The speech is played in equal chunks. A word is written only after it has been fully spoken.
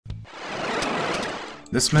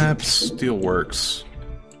This map still works.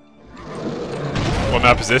 What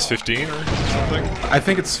map is this? 15 or something? I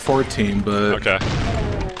think it's 14, but... Okay.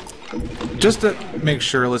 Just to make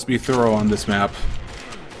sure, let's be thorough on this map.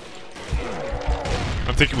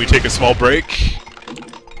 I'm thinking we take a small break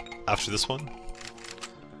after this one.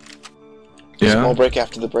 Yeah. Small break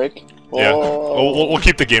after the break? Yeah. Oh. We'll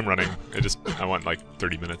keep the game running. I want like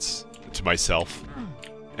 30 minutes to myself.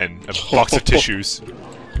 And a box of tissues.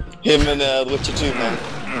 Him and The Witcher 2, man.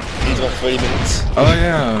 He's about 30 minutes. Oh,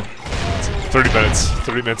 yeah. 30 minutes.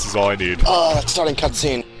 30 minutes is all I need. Oh, that's starting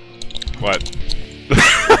cutscene. What?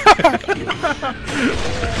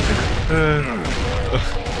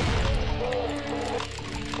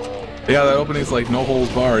 Yeah, that opening's like no holes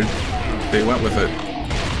barred. They went with it.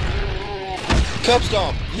 Curb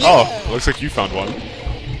Stomp! Yeah! Oh, looks like you found one.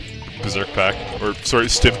 Berserk pack. Or, sorry,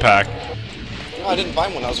 Stim pack. No, I didn't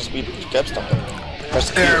find one, I was just Curb Stomping. Press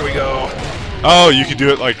Q. There we go. Oh, you can do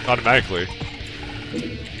it, like, automatically.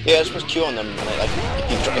 Yeah, just press Q on them, and like,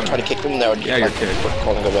 if you try to kick them, they're Yeah, like, you're kicked.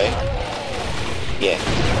 crawling away. Yeah.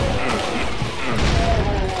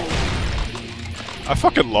 I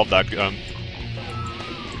fucking love that gun.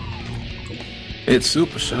 It's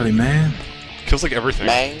super shoddy, man. Kills like everything.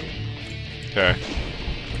 Man. Okay.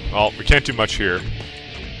 Well, we can't do much here.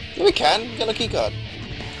 Yeah, we can. Get a keycard.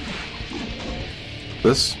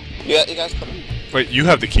 This? Yeah, you guys come. Wait, you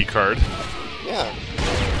have the key card. Yeah.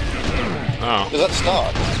 Oh. Does that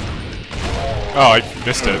start? Oh, I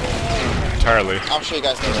missed it. Entirely. I'll show you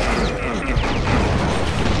guys later.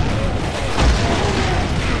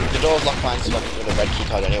 The door's locked behind selected with a red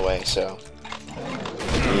keycard anyway, so...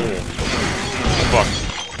 Fuck.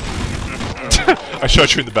 I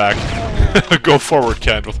shot you in the back. Go forward,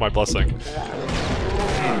 Ken, with my blessing.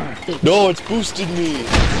 No, it's boosted me!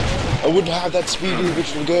 I wouldn't have that speed in the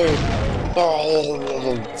original game.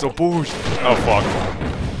 Oh. So boost. Oh, fuck.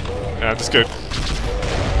 Yeah, just good.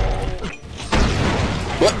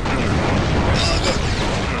 What?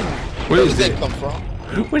 Where does that it? come from?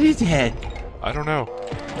 What is that? I don't know.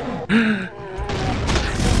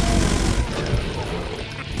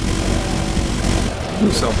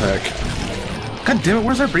 Blue cell pack. God damn it,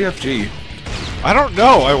 where's our BFG? I don't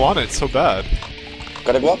know. I want it so bad.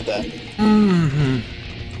 Gotta go up there. Mm-hmm.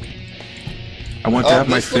 I want to have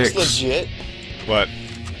my this fix. looks legit. What?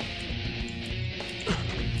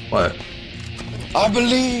 What? I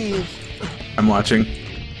believe! I'm watching.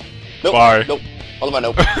 Nope. Bye. Nope. All of my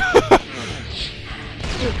nope.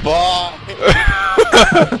 Bye!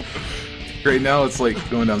 Right now it's like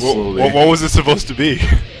going down slowly. What was it supposed to be?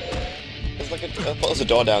 There's like I thought there was a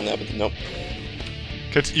door down there, but nope.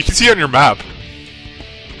 You can see it on your map.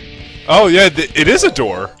 Oh yeah, it is a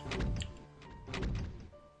door.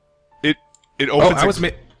 It opens. Oh,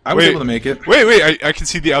 I was able to make it. Wait! I can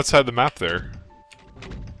see the outside of the map there.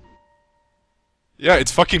 Yeah,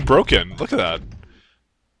 it's fucking broken. Look at that.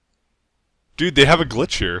 Dude, they have a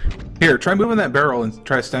glitch here. Here, try moving that barrel and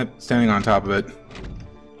try standing on top of it.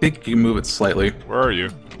 I think you can move it slightly. Where are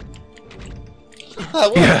you?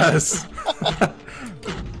 Yes.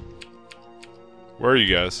 Where are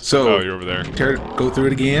you guys? So, oh, you're over there. Care to go through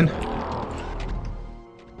it again?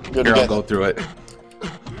 Go Here, I'll together. go through it.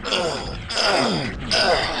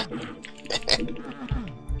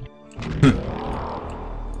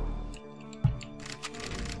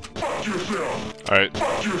 Alright.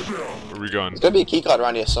 Where are we going? There's gotta be a keycard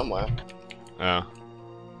around here somewhere. Oh.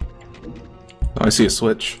 Oh, I see a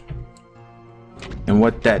switch. And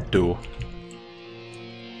what that do?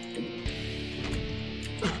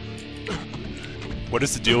 What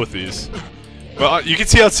is the deal with these? Well, you can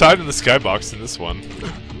see outside in the skybox in this one.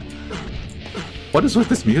 What is with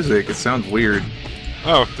this music? It sounds weird.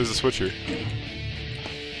 Oh, there's a switch here.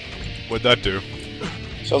 What'd that do?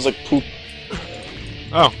 Sounds like poop.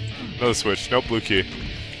 Oh, another switch. Nope, blue key.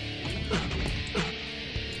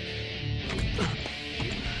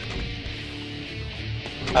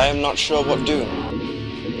 I am not sure what do.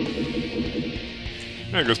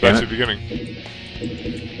 Yeah, it goes back to the beginning.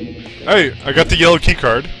 Hey, I got the yellow key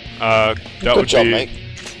card. That Good would job, be mate.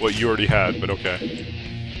 what you already had, but okay.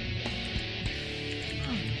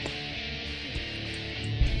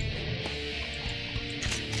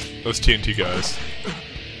 Those TNT guys.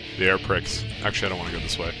 They are pricks. Actually, I don't want to go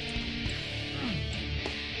this way.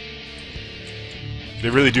 They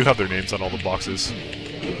really do have their names on all the boxes.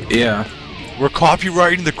 Yeah. We're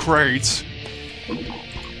copyrighting the crates.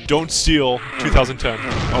 Don't steal 2010.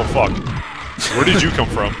 Oh, fuck. Where did you come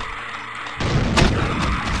from?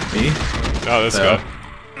 Me? Oh, this guy.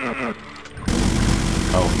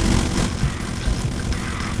 Oh.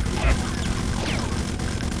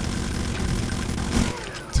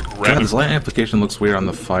 It's a God, random. this light amplification looks weird on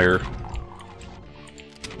the fire.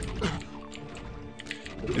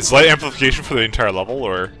 Is light amplification for the entire level,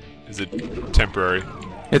 or is it temporary?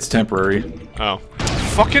 It's temporary. Oh.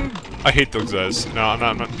 Fucking... I hate those guys. No,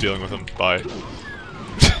 I'm not dealing with them. Bye.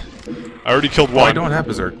 I already killed Oh, one. I don't have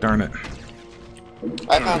Berserk, darn it.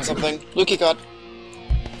 I found something. Lukey got.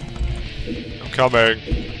 I'm coming.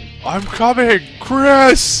 I'm coming!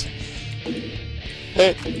 Chris!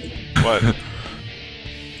 Hey, What?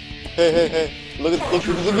 hey. Look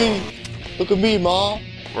at me. Look at me, Ma.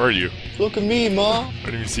 Where are you? Look at me, Ma. I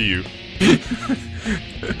didn't even see you.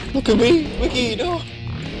 Look at me. Wiki, no.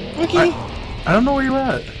 Wiki. I don't know where you're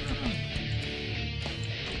at.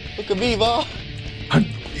 Look at me, Ma.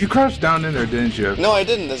 You crouched down in there, didn't you? No, I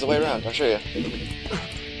didn't. There's a way around. I'll show you.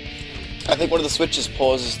 I think one of the switches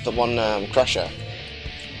pauses the one crusher,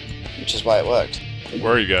 which is why it worked.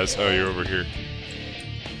 Where are you guys? Oh, you're over here.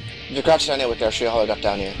 If you crouch down here, Wiki, I'll show you how I got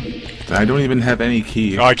down here. I don't even have any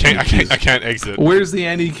key. Oh, I can't exit. Where's the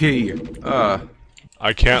any key?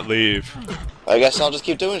 I can't leave. I guess I'll just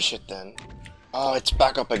keep doing shit then. Oh, it's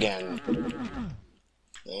back up again.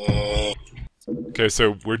 Okay,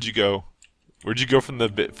 so where'd you go? Where'd you go from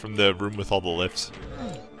the room with all the lifts?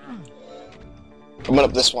 I went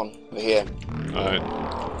up this one over here.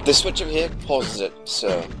 Alright. This switch over here pauses it,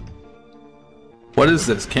 so. What is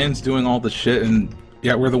this? Ken's doing all the shit and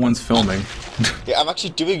yeah, we're the ones filming. Yeah, I'm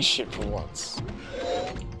actually doing shit for once.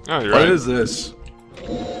 Oh, you're What right. is this?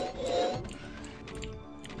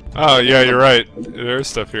 Oh, yeah, you're right. There's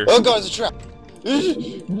stuff here. Oh god, it's a trap!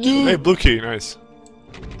 Hey, blue key, nice.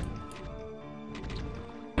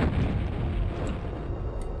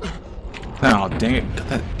 Oh, dang it. Got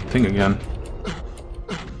that thing again.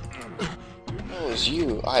 Oh, it's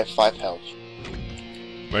you. I have 5 health.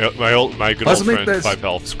 My good Let's old make friend, this 5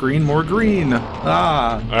 health. screen more green.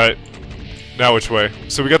 Ah. Alright. Now which way?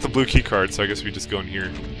 So we got the blue key card, so I guess we just go in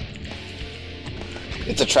here.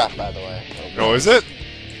 It's a trap, by the way. Oh, is it?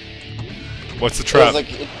 What's the trap?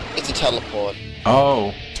 It's a teleport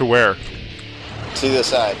Oh. To where? to the other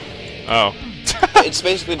side. Oh. It's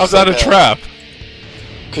basically How's just that a trap?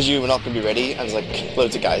 Because you were not going to be ready, and there's like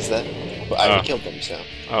loads of guys there. But I already killed them, so.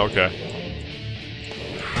 Oh, okay.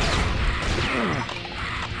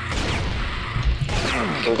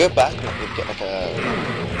 Can we go back and we get like a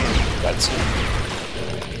red suit?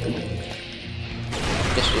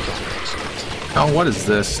 Yes, we can. Excellent. Oh, what is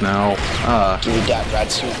this now? Give me that red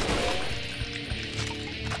suit.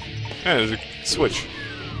 Yeah, there's a switch.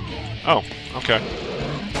 Oh, okay.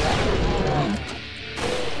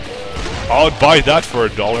 I'd buy that for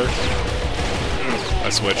 $1.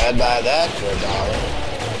 A switch. I'd buy that for $1.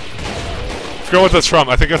 I forgot what that's from.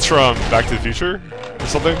 I think that's from Back to the Future or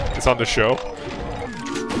something. It's on the show.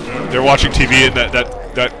 They're watching TV and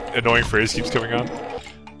that annoying phrase keeps coming on.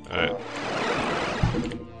 Alright.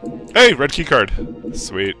 Hey, red key card.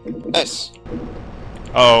 Sweet. Nice.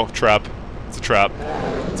 Oh, trap. It's a trap.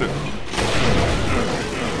 It's a...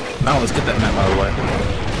 Now let's get that map out of the way.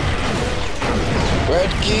 Red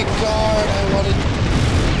key card.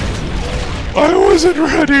 I wasn't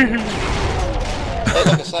ready. Hey,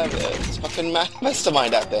 look, it's fucking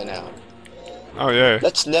mastermind out there now. Oh yeah.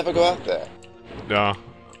 Let's never go out there. No.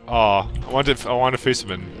 Aw. I want to face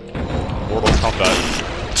him in Mortal Kombat.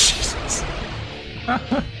 Jesus.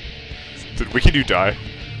 Did Wikidu die?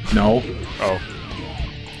 No. Oh.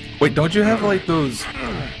 Wait, don't you have like those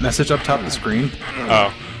message up top of the screen?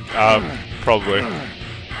 Oh. Probably.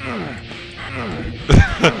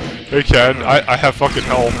 Hey Ken, I have fucking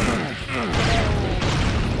health.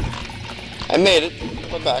 I made it.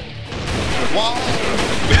 Went back. Why?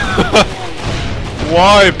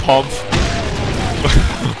 Why, pump?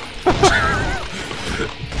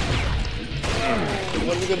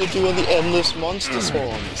 What are we gonna do on the endless monster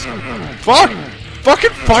spawns? Fuck! Fucking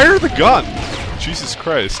fire the gun! Jesus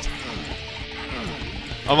Christ.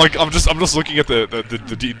 I'm just looking at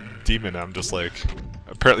the demon, I'm just like,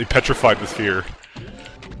 apparently petrified with fear.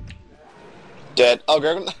 Dead. Oh,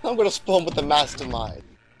 I'm gonna spawn with the mastermind.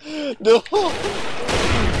 No! I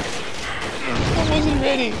wasn't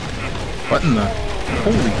ready. What in the...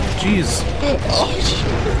 Holy jeez. Oh, shit.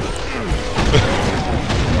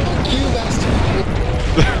 Fuck you, mastermind.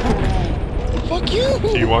 Fuck you!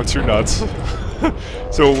 He wants your nuts.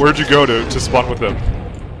 So where'd you go to spawn with him?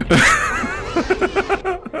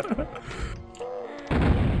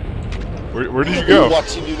 Where did you go?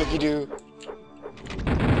 Watching you, Wikidu.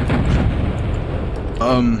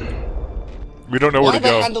 We don't know where Why to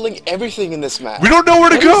am I go. handling everything in this map? We don't know where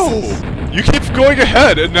to What go! is this? You keep going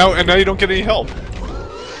ahead, and now you don't get any help.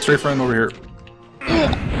 Straight front over here.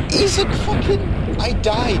 He's a fucking... I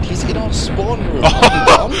died. He's in our spawn room. Are you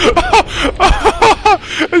dumb?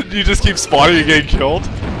 You just keep spawning and getting killed?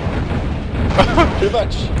 Pretty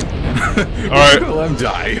much. Alright. Let him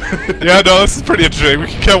die. Yeah, no, this is pretty interesting. We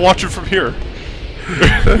can kind of watch it from here.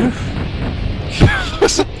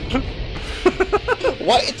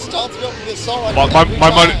 What? It starts me off with this song.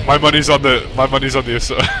 My money's on the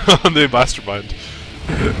on the mastermind.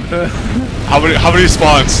 How many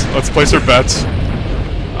spawns? Let's place our bets.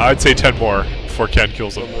 I'd say 10 more before Ken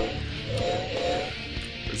kills him.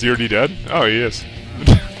 Is he already dead? Oh, he is.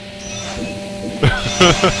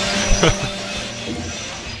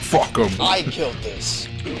 Fuck him. I killed this.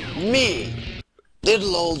 Me,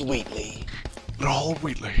 little old Wheatley. Little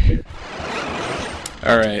Wheatley.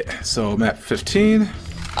 Alright, so map 15.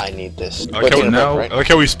 I need this. I like, now- I like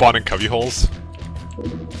how we spawn in cubby holes.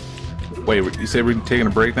 Wait, you say we're taking a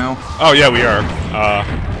break now? Oh yeah, we are.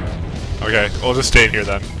 Okay, we'll just stay in here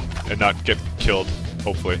then, and not get killed.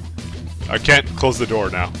 Hopefully, I can't close the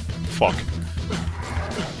door now. Fuck.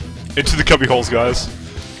 Into the cubby holes, guys.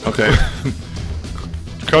 Okay.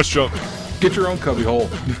 Couch jump. Get your own cubby hole.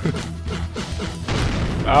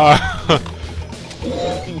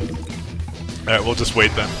 Alright, we'll just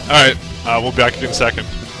wait then. Alright, we'll be back in a second.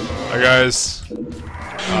 Alright, guys.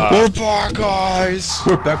 We're back, guys.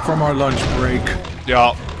 We're back from our lunch break.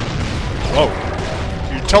 Yeah. Whoa.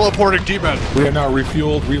 You teleporting demon. We are now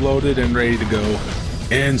refueled, reloaded, and ready to go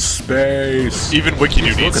in space. Even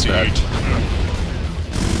Wikidoo needs to that. eat.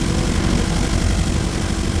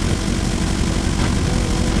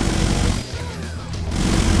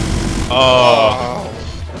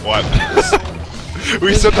 What?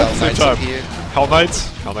 We said that at the same time. Hell Knights?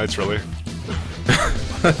 Hell Knights, really?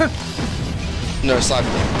 No, Cyber.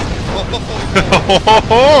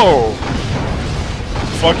 Oh!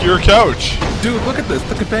 Fuck your couch. Dude, look at this.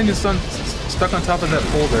 The companion's son stuck on top of that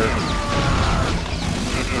pole there.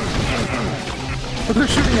 Look, they're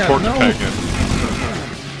shooting at him. No.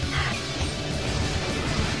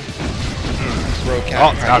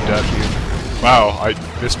 Oh, I'm dead. Wow, I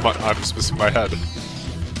just missing my head.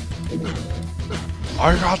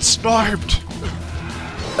 I got sniped!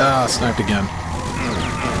 Ah, sniped again.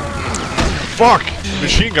 Fuck!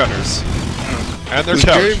 Machine gunners. And their This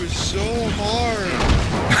couch. game is so hard.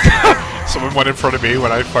 Someone went in front of me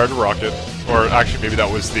when I fired a rocket. Or actually, maybe that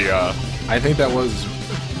was the I think that was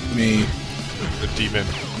me. demon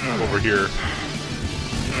over here.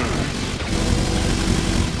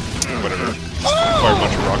 Whatever. Fire a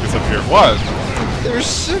bunch of rockets up here. What? There's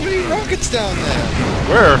so many rockets down there.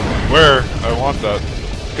 Where? Where? I want that.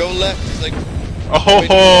 Go left. It's like.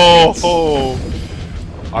 Oh!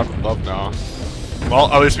 I'm in love now.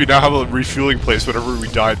 Well, at least we now have a refueling place whenever we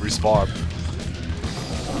die and respawn.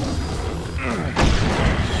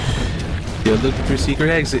 You're looking for a secret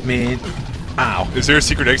exit, man. Ow. Is there a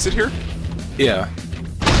secret exit here? Yeah.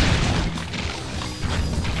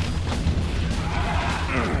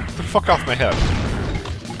 Get the fuck off my head.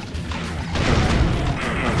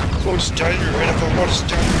 What's down your head? If I want to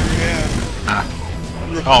down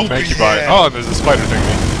your head. Oh, thank you, bye. Oh, and there's a spider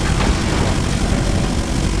thingy.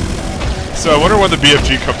 So I wonder when the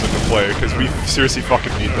BFG comes into play, because we seriously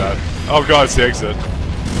fucking need that. Oh god, it's the exit.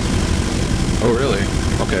 Oh, really?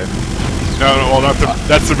 Okay. No, well,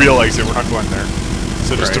 that's the real exit. We're not going there.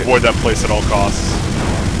 So just Right. avoid that place at all costs.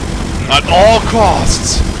 At all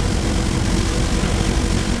costs!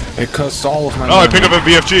 It costs all of my Oh, I picked up a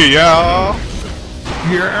BFG, yeah!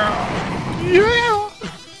 Yeah. Yeah!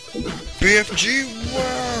 BFG,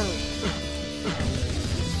 wow.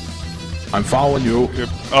 I'm following you. Yep.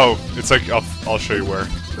 Oh, it's like, I'll show you where.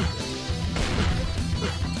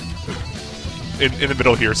 In the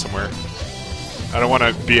middle here somewhere. I don't want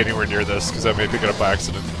to be anywhere near this, because I may pick it up by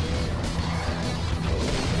accident.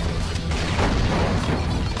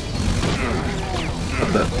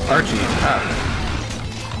 What the? Archie. Ah.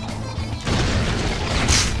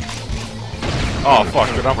 Oh, fuck,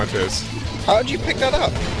 get out my face. How'd you pick that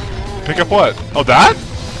up? Pick up what? Oh, that?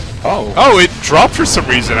 Oh. Oh, it dropped for some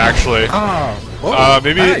reason, actually. Ah. Whoa.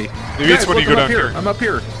 Maybe Hey. maybe it's Guys, when you look, go I'm down up here. I'm up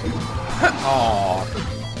here. Aw.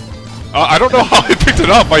 I don't know how I picked it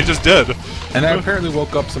up, I just did. And I apparently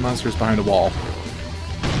woke up some monsters behind a wall.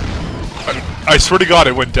 I swear to god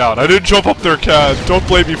it went down. I didn't jump up there, Cat. Don't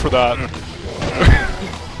blame me for that.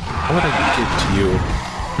 How would I get to you?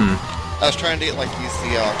 I was trying to get, use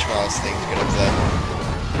the trials thing to get up there.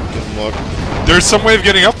 Give them more. There's some way of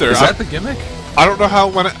getting up there. Is that the gimmick? I don't know how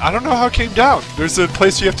I don't know how it came down. There's a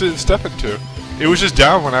place you have to step into. It was just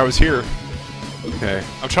down when I was here. Okay.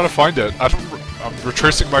 I'm trying to find it. I'm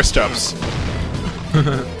retracing my steps.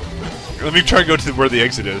 Let me try and go to where the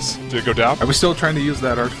exit is. Did it go down? Are we still trying to use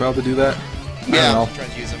that arch valve to do that? Yeah, know. I'm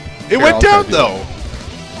trying to use them. It Here, went I'll down try to do though.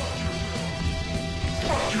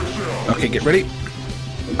 Okay, get ready.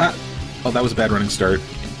 Ah. Oh, that was a bad running start.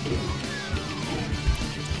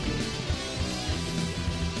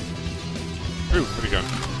 Ooh, where'd he go?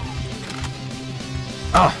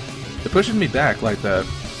 Ah, they're pushing me back like that.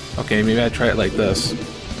 Okay, maybe I try it like this.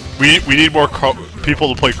 We need more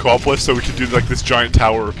people to play co-op with, so we can do like this giant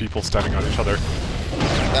tower of people standing on each other.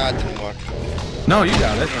 That didn't work. No, you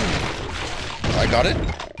got it. I got it?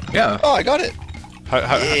 Yeah. Oh, I got it!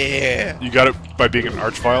 Yeah. You got it by being an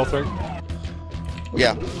archvile thing?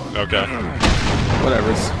 Yeah. Okay.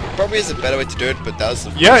 Whatever. Probably is a better way to do it, but that was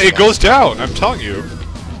the Yeah, first it one. goes down. I'm telling you.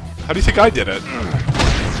 How do you think I did it?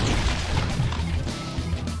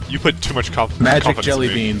 You put too much Magic confidence jelly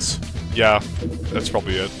in me. beans. Yeah, that's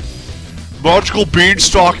probably it. Magical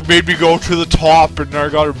beanstalk made me go to the top, and I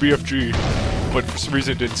got a BFG. But for some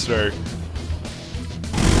reason it didn't stay.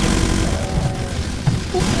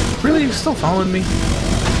 Really? You still following me?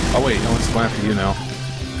 Oh wait, no one's going after you now.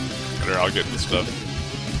 There, I'll get this stuff.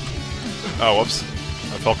 Oh, whoops.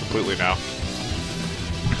 I fell completely now.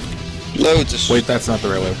 Loads of Wait, that's not the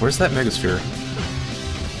right way. Where's that megasphere?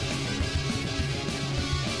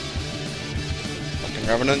 fucking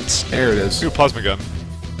revenants. There it is. Ooh, plasma gun.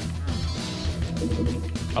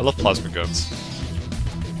 I love plasma guns.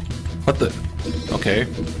 What the? Okay.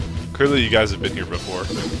 Clearly you guys have been here before.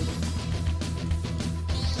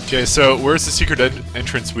 Okay, so where's the secret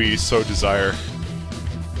entrance we so desire?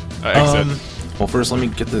 Exit. Well, first let me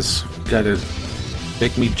get this guy to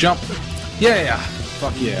make me jump. Yeah!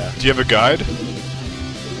 Fuck yeah. Do you have a guide?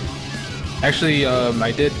 Actually,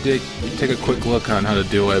 I did take a quick look on how to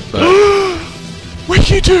do it, but...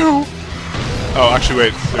 Wiki do! Oh, actually,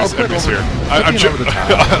 wait. There's click enemies over- here. click I'm it over the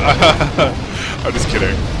top. I'm just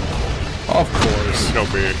kidding. Of course. You know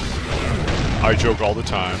me. I joke all the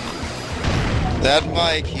time. That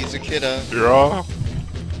Mike, he's a kidder. Yeah.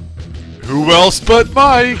 Who else but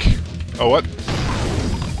Mike? Oh, what?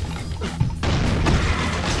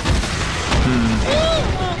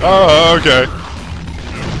 Oh, okay.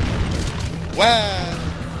 Wow!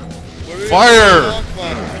 Where is Fire! the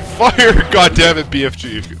Aqua? Fire! God damn it,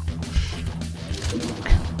 BFG.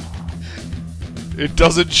 It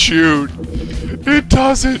doesn't shoot. It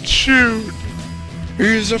doesn't shoot.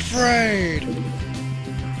 He's afraid!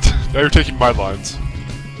 Now you're taking my lines.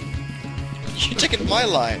 You're taking my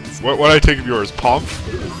lines. What I take of yours? Pomp?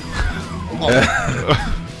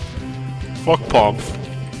 Fuck Pomp.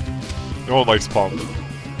 No one likes Pomp.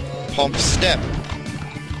 Pump step.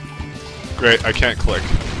 Great, I can't click.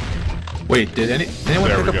 Wait, did anyone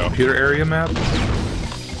There pick we up go. computer area map?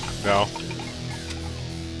 No.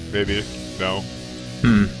 Maybe. No.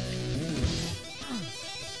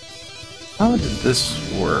 How did this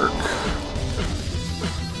work?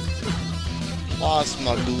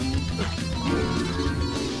 Plasma goo.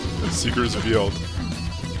 Secret is revealed.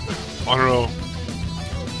 I don't know.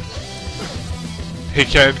 Hey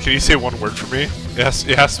Ken, can you say one word for me?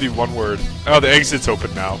 It has to be one word. Oh, the exit's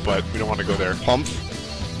open now, but we don't want to go there. Pump.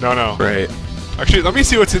 No, no. Right. Actually, let me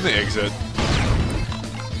see what's in the exit.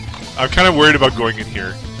 I'm kind of worried about going in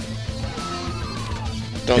here.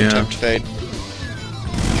 Don't Yeah. tempt fate.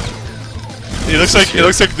 It looks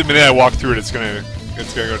like the minute I walk through it, it's gonna go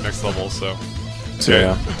to the next level. So. So,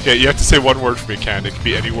 yeah. Okay, you have to say one word for me, Ken. It can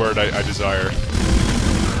be any word I desire.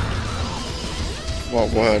 What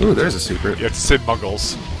word? Ooh, there's a secret. You have to say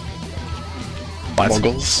Muggles.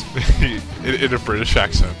 Muggles? in a British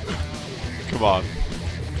accent. Come on.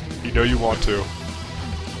 You know you want to.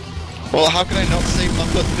 Well, how can I not say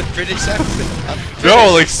Muggles with a British accent? I'm No,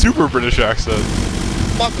 British. like super British accent.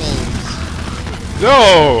 Muggles.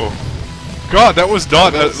 No! God, that was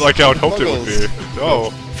not Muggles. like I would hoped it would be.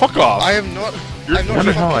 No. Fuck off. I am not. You're- I'm not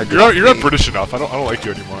Wonder how I fucking did. You're not happy. British enough. I don't like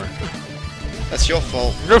you anymore. That's your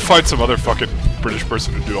fault. I'm gonna find some other fucking British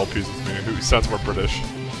person to do LPs with me who sounds more British.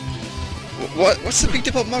 What's the big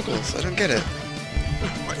deal about Muggles? I don't get it.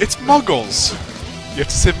 It's Muggles! You have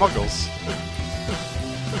to say Muggles.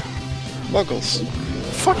 Muggles.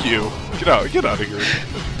 Fuck you. Get out of here.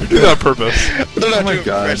 You do that on purpose. I don't know Oh my to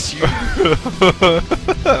God. impress you.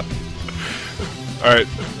 Alright.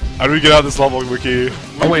 How do we get out of this level, Wiki?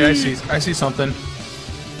 Oh wait, I see something.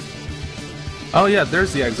 Oh yeah,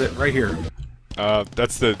 there's the exit right here.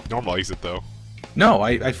 That's the normal exit, though. No,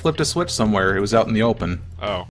 I flipped a switch somewhere. It was out in the open. Oh.